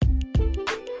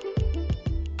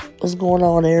What's going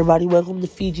on, everybody? Welcome to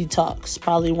Fiji Talks.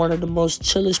 Probably one of the most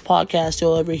chillest podcasts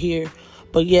you'll ever hear,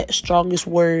 but yet strongest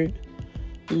word,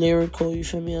 lyrical. You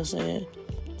feel me? I'm saying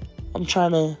I'm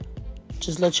trying to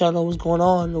just let y'all know what's going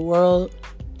on in the world.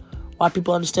 Why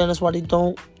people understand us, why they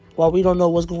don't. Why we don't know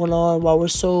what's going on. Why we're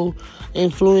so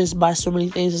influenced by so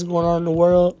many things that's going on in the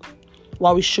world.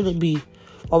 Why we shouldn't be.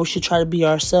 Why we should try to be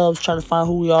ourselves. Try to find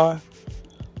who we are.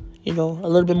 You know, a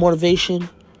little bit motivation.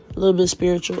 A little bit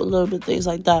spiritual, a little bit things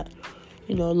like that.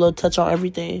 You know, a little touch on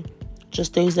everything.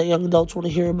 Just things that young adults want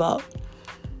to hear about.